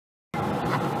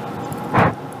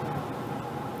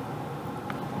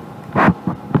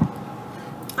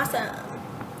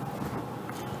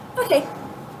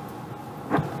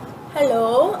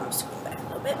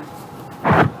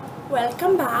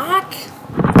welcome back.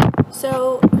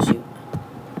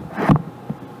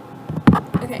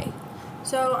 Okay,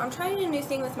 so I'm trying a new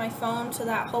thing with my phone so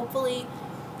that hopefully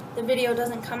the video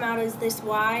doesn't come out as this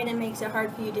wide and makes it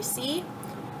hard for you to see.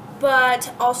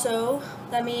 But also,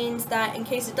 that means that in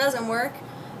case it doesn't work,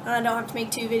 and I don't have to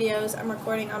make two videos, I'm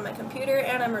recording on my computer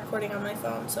and I'm recording on my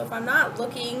phone. So if I'm not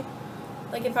looking,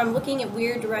 like if I'm looking at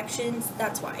weird directions,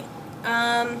 that's why.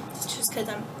 It's just because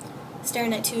I'm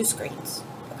staring at two screens.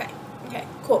 Okay,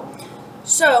 cool.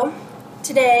 So,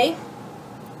 today,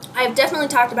 I've definitely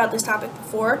talked about this topic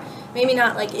before. Maybe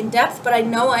not like in depth, but I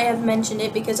know I have mentioned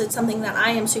it because it's something that I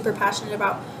am super passionate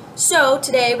about. So,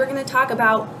 today we're going to talk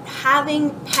about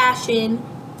having passion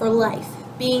for life.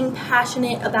 Being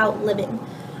passionate about living.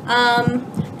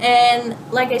 And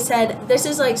like I said, this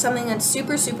is like something that's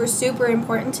super, super, super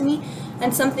important to me.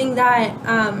 And something that,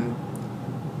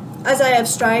 as I have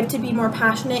strived to be more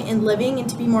passionate in living and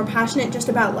to be more passionate just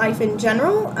about life in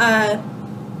general, that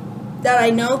I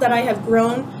know that I have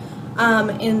grown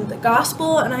in the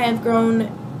gospel and I have grown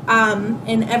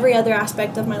in every other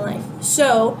aspect of my life.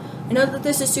 So I know that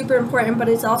this is super important, but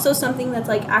it's also something that's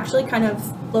like actually kind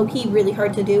of low-key really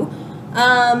hard to do,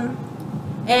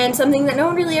 and something that no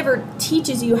one really ever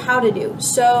teaches you how to do.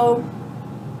 So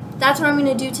that's what I'm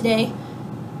going to do today.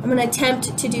 I'm going to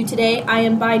attempt to do today. I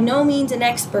am by no means an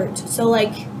expert, so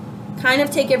like kind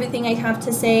of take everything I have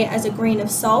to say as a grain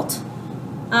of salt,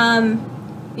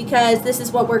 because this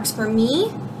is what works for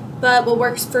me, but what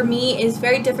works for me is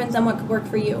very different than what could work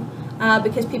for you,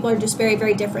 because people are just very,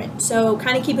 very different. So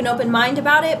kind of keep an open mind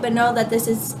about it, but know that this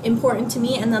is important to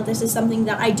me and that this is something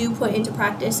that I do put into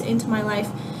practice into my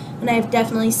life, and I have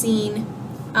definitely seen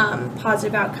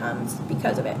positive outcomes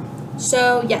because of it.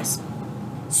 So yes.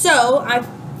 So I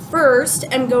first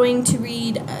am going to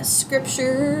read a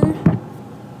scripture.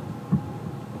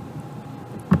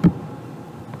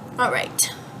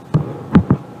 Alright.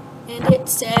 And it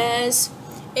says,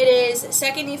 it is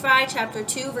 2 Nephi chapter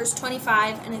 2 verse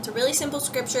 25, and it's a really simple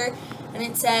scripture, and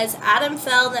it says, Adam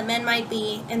fell that men might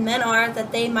be, and men are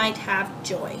that they might have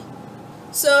joy.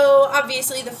 So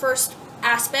obviously the first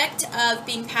aspect of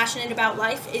being passionate about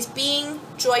life is being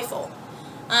joyful.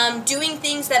 Doing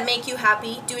things that make you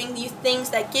happy, doing things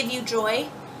that give you joy,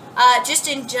 just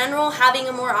in general having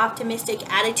a more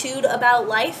optimistic attitude about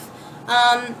life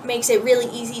makes it really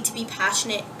easy to be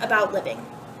passionate about living,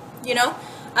 you know?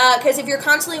 Because if you're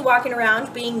constantly walking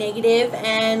around being negative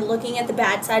and looking at the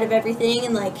bad side of everything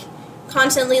and like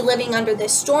constantly living under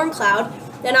this storm cloud,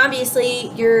 then obviously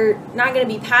you're not going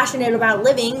to be passionate about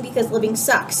living because living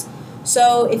sucks.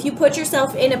 So if you put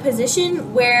yourself in a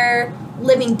position where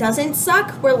living doesn't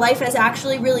suck, where life is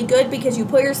actually really good because you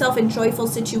put yourself in joyful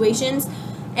situations,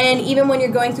 and even when you're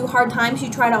going through hard times, you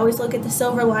try to always look at the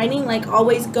silver lining, like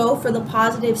always go for the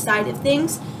positive side of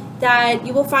things, that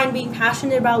you will find being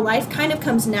passionate about life kind of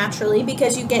comes naturally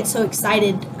because you get so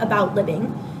excited about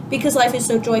living because life is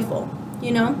so joyful,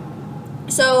 you know?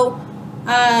 So,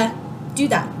 do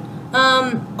that.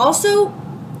 Also,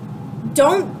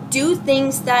 don't do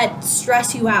things that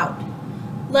stress you out.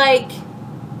 Like,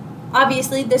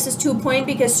 obviously, this is to a point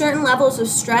because certain levels of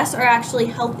stress are actually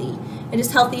healthy. It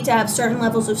is healthy to have certain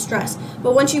levels of stress.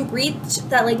 But once you reach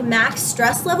that like max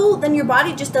stress level, then your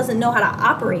body just doesn't know how to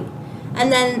operate.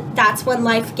 And then that's when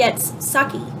life gets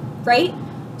sucky, right?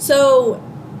 So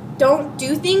don't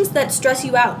do things that stress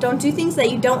you out. Don't do things that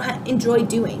you don't enjoy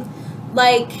doing.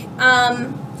 Like,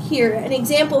 here, an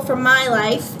example from my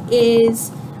life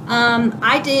is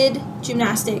I did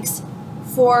gymnastics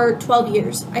for 12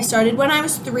 years. I started when I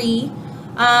was 3,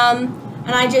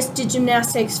 and I just did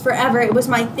gymnastics forever. It was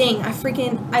my thing.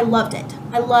 I loved it.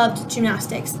 I loved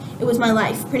gymnastics. It was my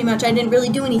life, pretty much. I didn't really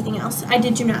do anything else. I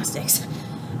did gymnastics.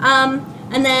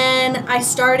 And then I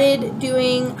started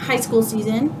doing high school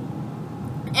season,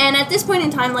 and at this point in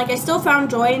time, like, I still found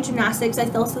joy in gymnastics. I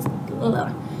still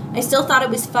thought it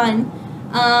was fun,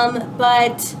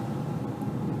 but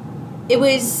it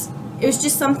was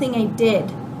just something I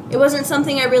did. It wasn't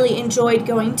something I really enjoyed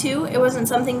going to. It wasn't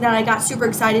something that I got super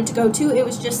excited to go to. It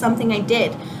was just something I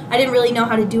did. I didn't really know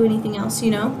how to do anything else,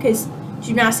 you know, because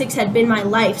gymnastics had been my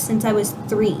life since I was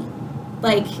 3.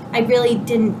 Like, I really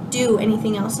didn't do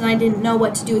anything else, and I didn't know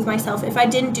what to do with myself if I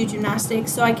didn't do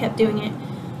gymnastics, so I kept doing it.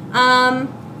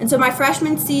 And so my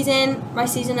freshman season, my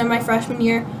season of my freshman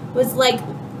year, was like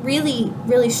really,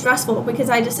 really stressful because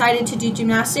I decided to do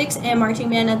gymnastics and marching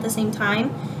band at the same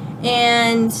time.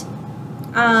 And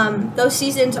those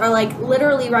seasons are like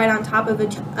literally right on top of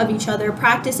each other.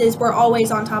 Practices were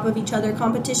always on top of each other.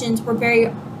 Competitions were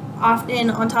very often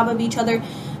on top of each other.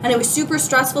 And it was super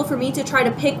stressful for me to try to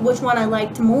pick which one I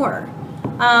liked more,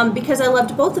 because I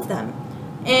loved both of them.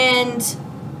 And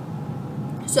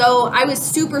so I was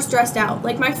super stressed out.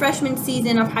 Like my freshman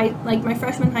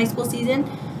high school season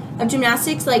of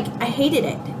gymnastics, like I hated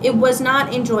it. It was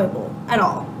not enjoyable at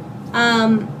all.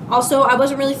 Also, I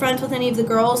wasn't really friends with any of the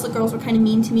girls. The girls were kind of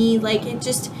mean to me. Like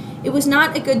it was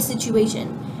not a good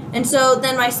situation. And so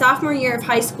then my sophomore year of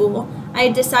high school, I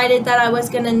had decided that I was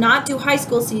going to not do high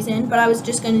school season, but I was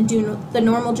just going to do the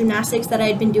normal gymnastics that I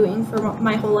had been doing for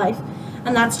my whole life.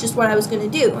 And that's just what I was going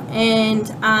to do. And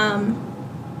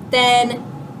then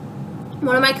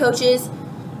one of my coaches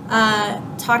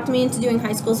talked me into doing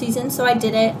high school season, so I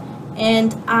did it,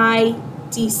 and I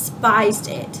despised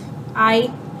it.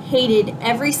 I hated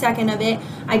every second of it.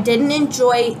 I didn't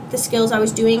enjoy the skills I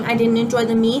was doing. I didn't enjoy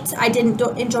the meets. I didn't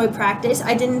enjoy practice.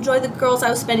 I didn't enjoy the girls I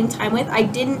was spending time with. I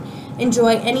didn't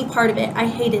enjoy any part of it. I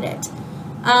hated it.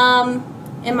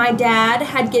 And my dad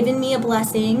had given me a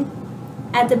blessing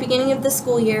at the beginning of the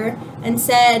school year and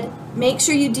said, make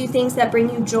sure you do things that bring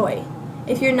you joy.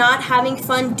 If you're not having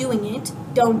fun doing it,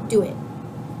 don't do it.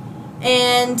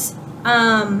 And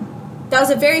that was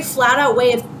a very flat out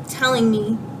way of telling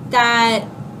me that,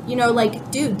 you know,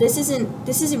 like, dude, this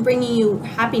isn't bringing you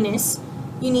happiness.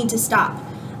 You need to stop.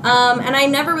 And I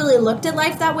never really looked at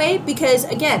life that way because,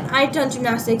 again, I'd done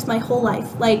gymnastics my whole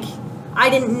life. Like, I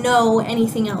didn't know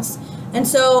anything else. And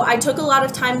so I took a lot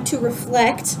of time to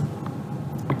reflect.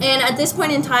 And at this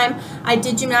point in time, I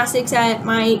did gymnastics at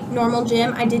my normal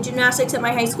gym. I did gymnastics at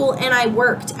my high school, and I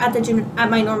worked at the gym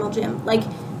at my normal gym. Like,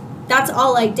 that's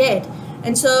all I did.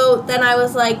 And so then I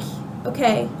was like,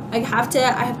 okay, I have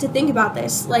to think about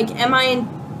this. Like, am I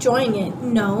enjoying it?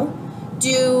 No.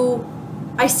 Do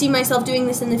I see myself doing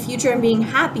this in the future and being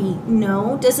happy?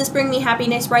 No. Does this bring me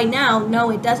happiness right now?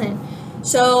 No, it doesn't.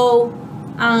 So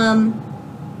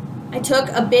I took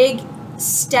a big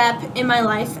step in my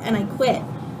life and I quit.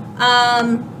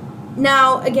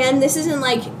 Now, again, this isn't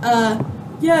like,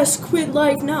 yes, quit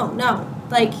life. No.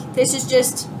 Like, this is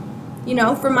just, you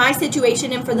know, for my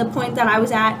situation and for the point that I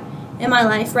was at in my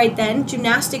life right then,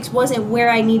 gymnastics wasn't where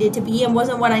I needed to be and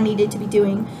wasn't what I needed to be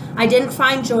doing. I didn't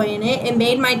find joy in it. It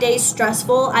made my days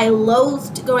stressful. I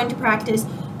loathed going to practice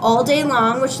all day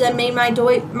long, which then made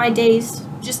my days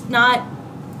just not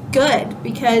good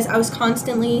because I was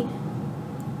constantly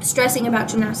stressing about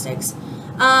gymnastics.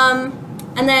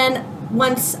 And then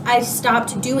once I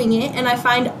stopped doing it and I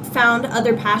found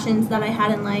other passions that I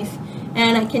had in life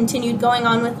and I continued going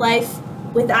on with life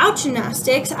without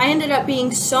gymnastics, I ended up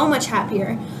being so much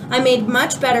happier. I made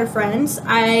much better friends.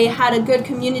 I had a good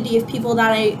community of people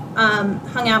that I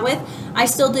hung out with. I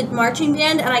still did marching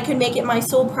band and I could make it my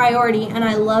sole priority and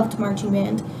I loved marching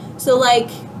band. So, like,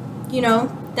 you know,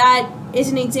 that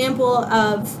is an example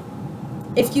of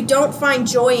if you don't find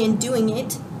joy in doing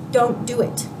it, don't do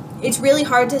it. It's really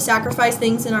hard to sacrifice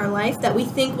things in our life that we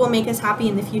think will make us happy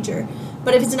in the future.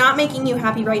 But if it's not making you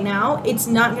happy right now, it's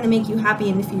not going to make you happy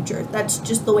in the future. That's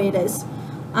just the way it is.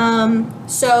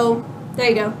 So there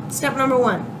you go. Step number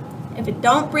 1. If it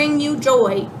don't bring you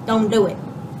joy, don't do it.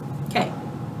 Okay.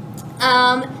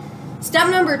 Step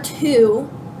number 2,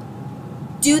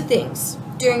 do things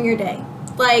during your day.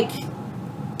 Like,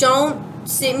 don't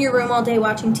sit in your room all day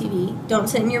watching TV. Don't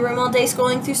sit in your room all day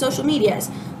scrolling through social medias.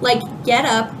 Like, get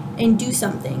up and do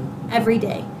something every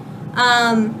day.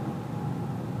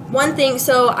 One thing,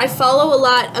 so I follow a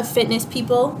lot of fitness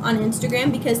people on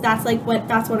Instagram because that's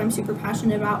what I'm super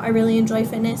passionate about. I really enjoy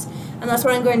fitness, and that's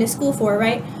what I'm going to school for,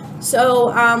 right?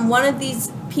 So one of these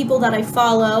people that I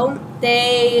follow,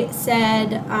 they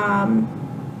said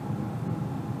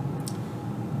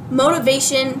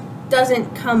motivation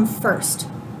doesn't come first.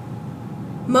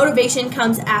 Motivation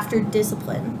comes after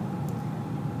discipline.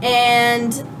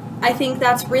 And I think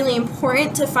that's really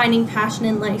important to finding passion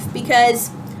in life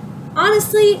because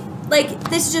honestly,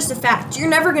 like, this is just a fact. You're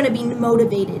never going to be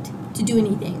motivated to do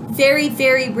anything. Very,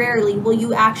 very rarely will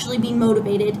you actually be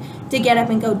motivated to get up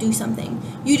and go do something.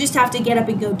 You just have to get up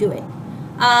and go do it.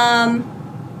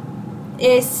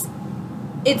 It's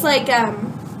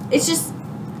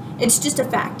just a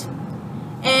fact.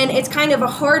 And it's kind of a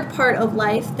hard part of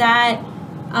life that,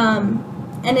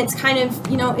 and it's kind of,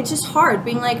 you know, it's just hard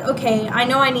being like, okay, I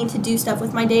know I need to do stuff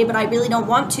with my day, but I really don't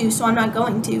want to, so I'm not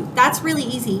going to. That's really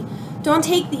easy. Don't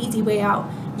take the easy way out.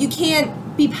 You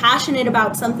can't be passionate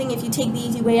about something if you take the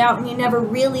easy way out and you never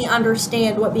really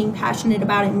understand what being passionate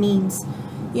about it means,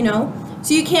 you know?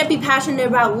 So you can't be passionate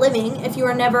about living if you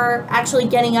are never actually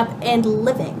getting up and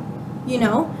living, you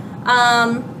know?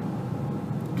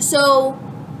 So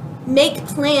make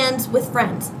plans with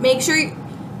friends. Make sure,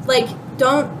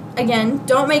 don't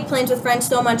make plans with friends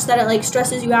so much that it, like,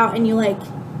 stresses you out and you, like,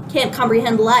 can't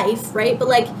comprehend life, right? But,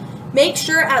 like, make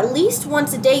sure at least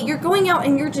once a day you're going out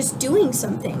and you're just doing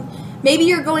something. Maybe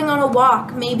you're going on a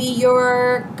walk. Maybe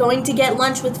you're going to get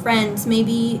lunch with friends.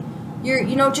 Maybe you're,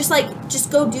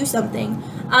 just go do something.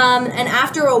 And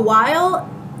after a while,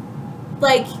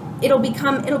 like, it'll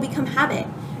become habit.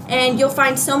 And you'll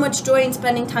find so much joy in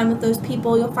spending time with those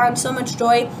people. You'll find so much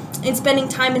joy in spending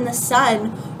time in the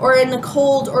sun or in the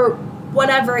cold or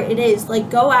whatever it is. Like,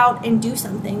 go out and do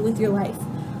something with your life.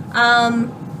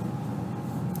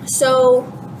 So,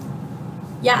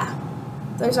 yeah.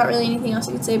 There's not really anything else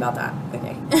you could say about that.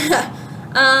 Okay.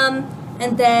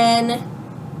 And then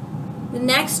the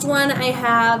next one I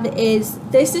have is,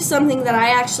 this is something that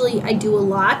I do a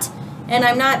lot. And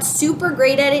I'm not super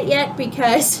great at it yet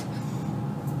because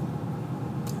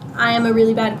I am a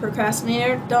really bad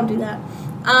procrastinator. Don't do that.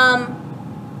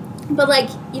 But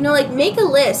make a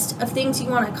list of things you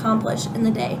want to accomplish in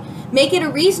the day. Make it a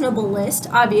reasonable list,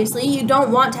 obviously. You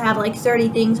don't want to have like 30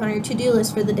 things on your to-do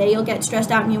list for the day. You'll get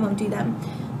stressed out and you won't do them.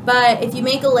 But if you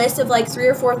make a list of like 3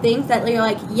 or 4 things that you're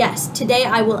like, yes, today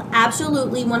I will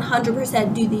absolutely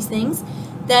 100% do these things,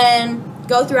 then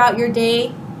go throughout your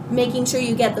day making sure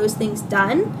you get those things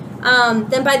done.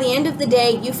 Then by the end of the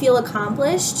day, you feel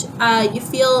accomplished, you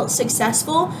feel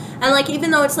successful, and like,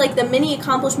 even though it's like the mini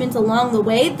accomplishments along the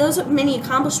way, those mini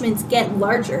accomplishments get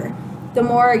larger the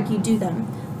more you do them.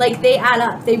 Like, they add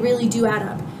up. They really do add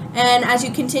up. And as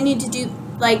you continue to do,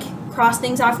 like, cross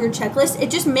things off your checklist, it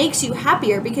just makes you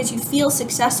happier because you feel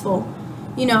successful,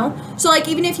 So like,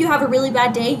 even if you have a really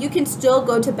bad day, you can still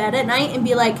go to bed at night and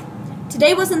be like,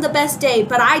 today wasn't the best day,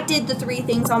 but I did the 3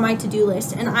 things on my to-do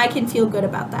list, and I can feel good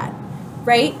about that,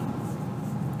 right?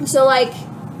 So, like,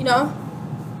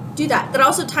 do that. That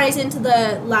also ties into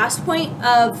the last point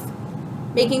of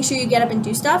making sure you get up and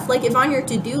do stuff. Like, if on your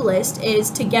to-do list is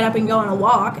to get up and go on a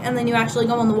walk, and then you actually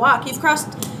go on the walk, you've crossed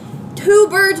 2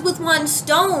 birds with 1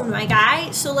 stone, my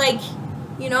guy. So, like,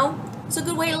 it's a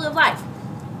good way to live life.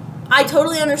 I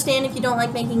totally understand if you don't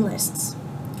like making lists,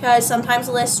 because sometimes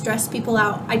lists stress people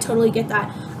out. I totally get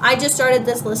that. I just started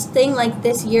this list thing like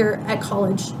this year at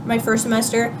college. My first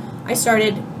semester, I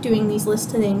started doing these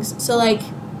list of things. So like,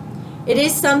 it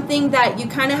is something that you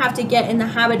kind of have to get in the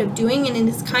habit of doing, and it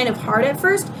is kind of hard at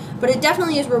first, but it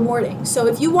definitely is rewarding. So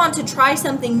if you want to try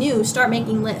something new, start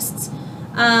making lists.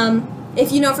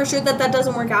 If you know for sure that that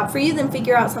doesn't work out for you, then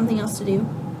figure out something else to do.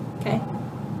 Okay.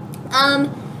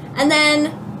 And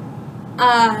then,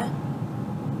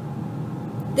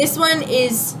 this one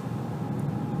is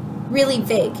really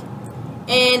vague,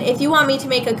 and if you want me to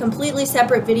make a completely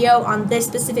separate video on this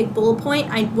specific bullet point,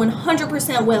 I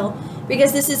 100% will,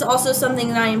 because this is also something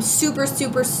that I am super,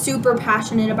 super, super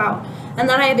passionate about, and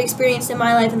that I have experienced in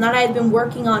my life, and that I have been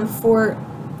working on for,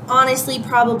 honestly,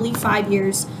 probably 5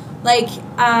 years. Like,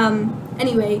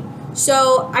 anyway,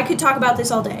 so I could talk about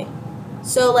this all day.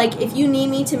 So, like, if you need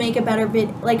me to make a better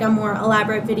a more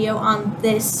elaborate video on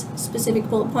this specific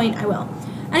bullet point, I will.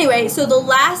 Anyway, so the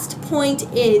last point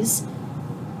is,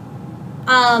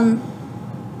 how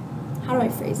do I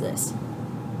phrase this?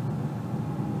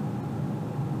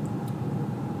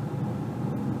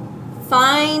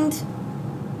 Find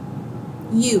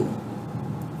you.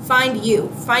 Find you.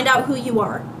 Find out who you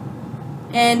are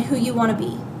and who you want to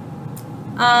be.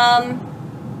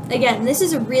 Again, this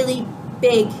is a really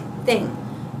big thing,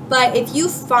 but if you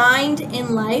find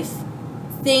in life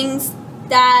things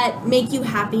that make you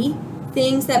happy,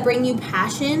 things that bring you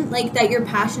passion, like that you're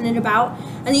passionate about,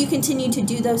 and you continue to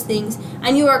do those things,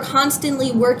 and you are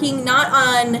constantly working not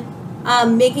on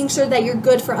making sure that you're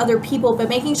good for other people, but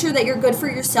making sure that you're good for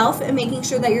yourself and making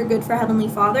sure that you're good for Heavenly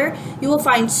Father, you will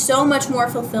find so much more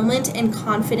fulfillment and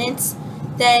confidence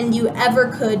than you ever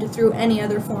could through any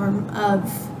other form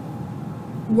of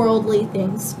worldly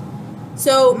things.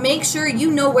 So make sure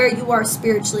you know where you are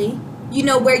spiritually, you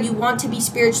know where you want to be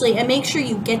spiritually, and make sure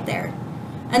you get there.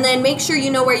 And then make sure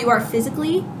you know where you are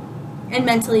physically and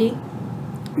mentally.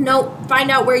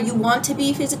 Find out where you want to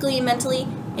be physically and mentally,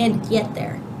 and get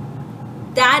there.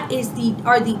 That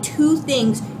are the 2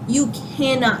 things you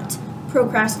cannot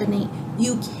procrastinate.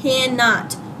 You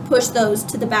cannot push those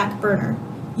to the back burner.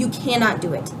 You cannot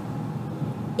do it.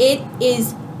 It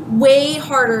is way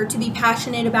harder to be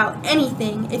passionate about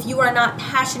anything if you are not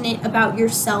passionate about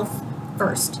yourself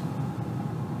first.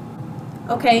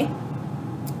 Okay?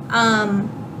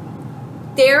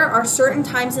 There are certain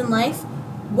times in life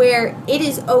where it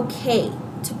is okay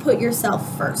to put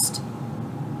yourself first,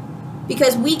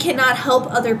 because we cannot help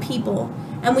other people,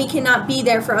 and we cannot be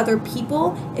there for other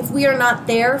people if we are not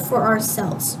there for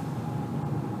ourselves.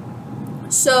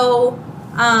 So,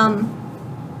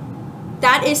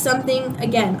 that is something,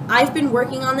 again, I've been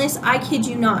working on this, I kid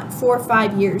you not, for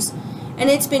 5 years. and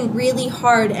it's been really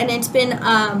hard, and it's been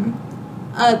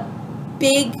a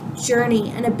big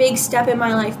journey and a big step in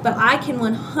my life, but I can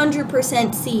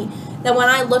 100% see that when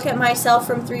I look at myself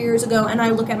from 3 years ago and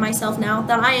I look at myself now,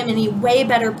 that I am in a way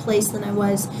better place than I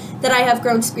was, that I have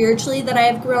grown spiritually, that I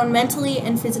have grown mentally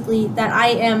and physically, that I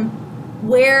am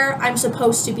where I'm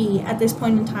supposed to be at this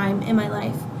point in time in my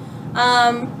life.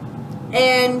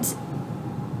 And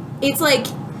it's like,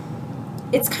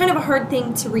 it's kind of a hard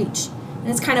thing to reach, and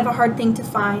it's kind of a hard thing to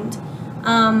find.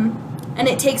 And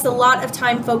it takes a lot of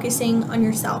time focusing on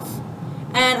yourself.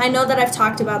 And I know that I've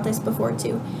talked about this before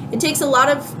too. It takes a lot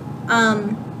of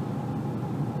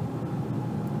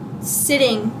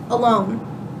sitting alone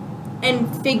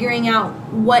and figuring out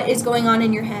what is going on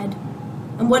in your head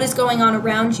and what is going on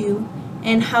around you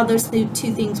and how those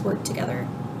two things work together.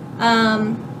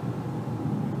 And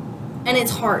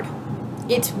it's hard.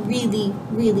 It's really,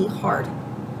 really hard.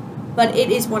 But it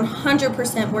is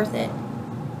 100% worth it.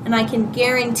 And I can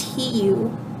guarantee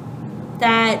you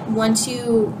that once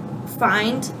you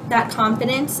find that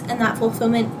confidence and that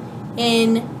fulfillment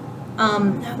in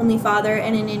Heavenly Father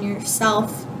and in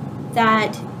yourself,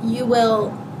 that you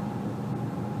will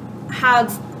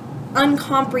have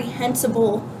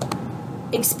incomprehensible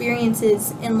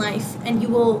experiences in life, and you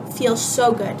will feel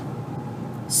so good.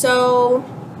 So,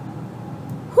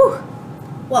 whew,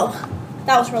 whoa,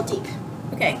 that was real deep.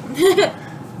 Okay,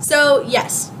 so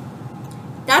yes,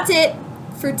 that's it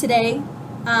for today.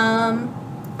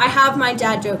 I have my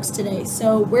dad jokes today,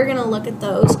 so we're gonna look at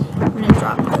those. I'm gonna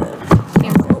drop the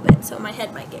camera a little bit, so my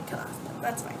head might get cut off, but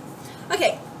that's fine.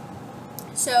 Okay,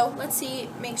 so let's see,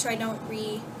 make sure I don't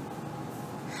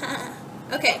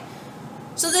Okay,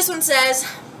 so this one says,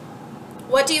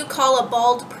 what do you call a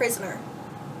bald prisoner?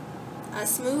 A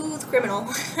smooth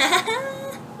criminal.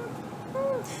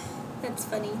 That's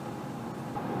funny.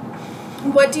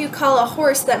 What do you call a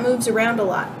horse that moves around a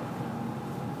lot?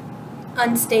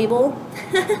 Unstable.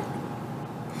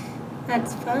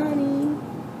 That's funny.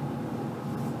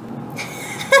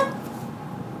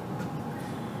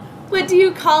 What do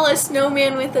you call a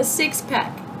snowman with a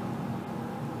six-pack?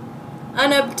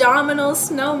 An abdominal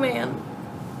snowman.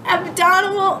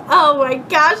 Abdominal. Oh my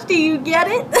gosh, do you get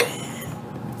it?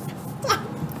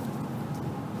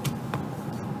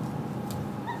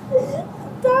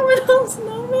 Abdominal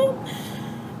snowman.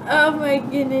 Oh my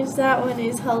goodness, that one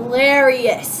is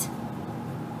hilarious.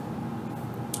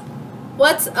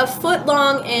 What's a foot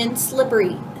long and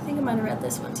slippery? I think I might have read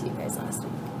this one to you guys last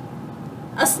week.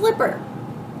 A slipper.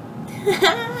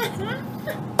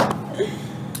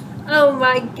 Oh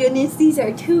my goodness, these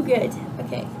are too good.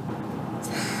 Okay.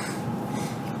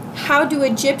 How do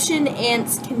Egyptian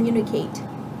ants communicate?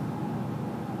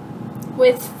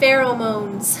 With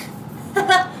pheromones.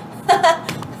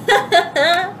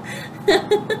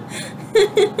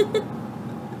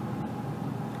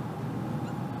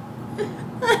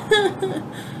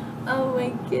 Oh my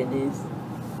goodness.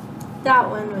 That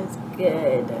one was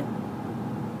good.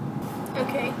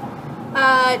 Okay.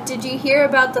 Did you hear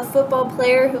about the football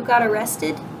player who got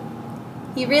arrested?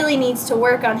 He really needs to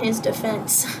work on his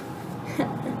defense.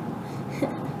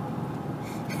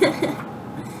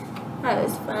 That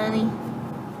was funny.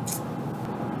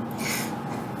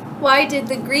 Why did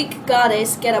the Greek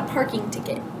goddess get a parking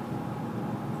ticket?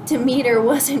 Demeter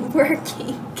wasn't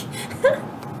working.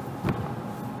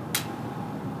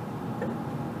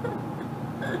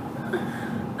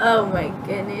 Oh my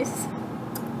goodness.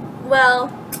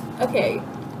 Well, okay.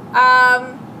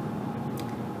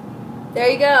 There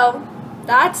you go.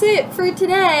 That's it for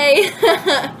today.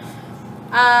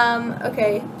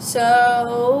 Okay,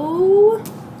 so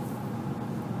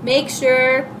make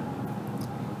sure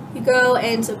you go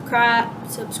and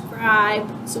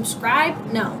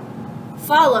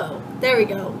follow. There we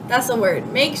go. That's the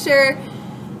word. Make sure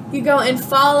you go and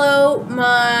follow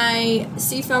my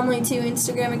CFamily2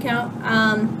 Instagram account.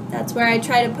 That's where I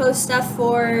try to post stuff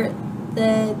for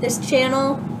this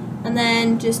channel, and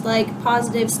then just like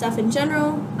positive stuff in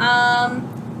general.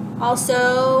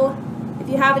 Also, if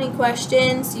you have any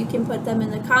questions, you can put them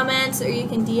in the comments, or you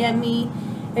can DM me.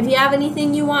 If you have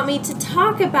anything you want me to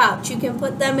talk about, you can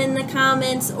put them in the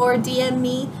comments or DM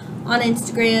me on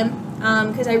Instagram,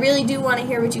 because I really do want to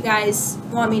hear what you guys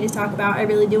want me to talk about. I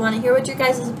really do want to hear what your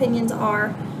guys' opinions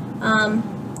are,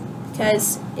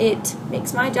 because it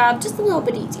makes my job just a little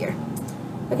bit easier.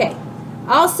 Okay.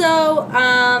 Also,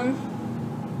 oh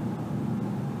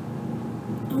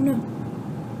no.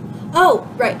 Oh,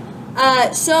 right.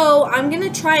 So I'm gonna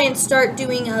try and start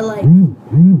doing a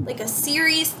like a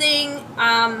series thing.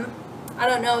 I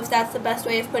don't know if that's the best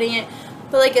way of putting it,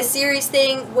 but like a series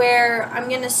thing where I'm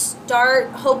gonna start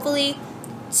hopefully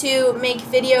to make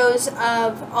videos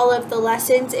of all of the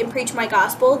lessons in Preach My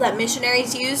Gospel that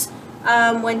missionaries use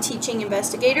when teaching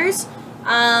investigators,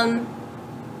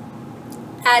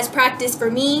 as practice for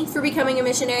me for becoming a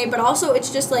missionary, but also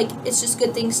it's just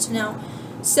good things to know.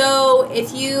 So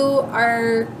if you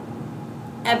are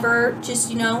ever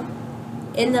just,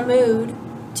 in the mood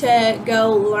to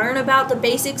go learn about the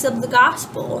basics of the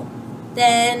gospel,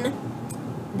 then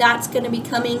that's going to be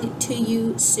coming to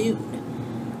you soon.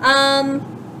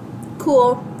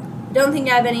 Cool. Don't think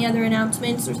I have any other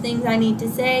announcements or things I need to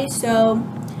say, so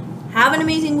have an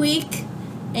amazing week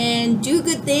and do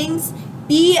good things.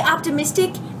 Be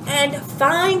optimistic and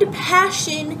find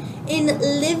passion in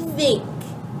living,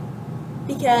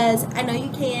 because I know you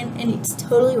can and it's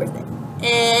totally worth it.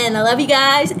 And I love you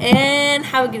guys and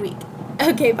have a good week.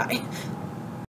 Okay, bye.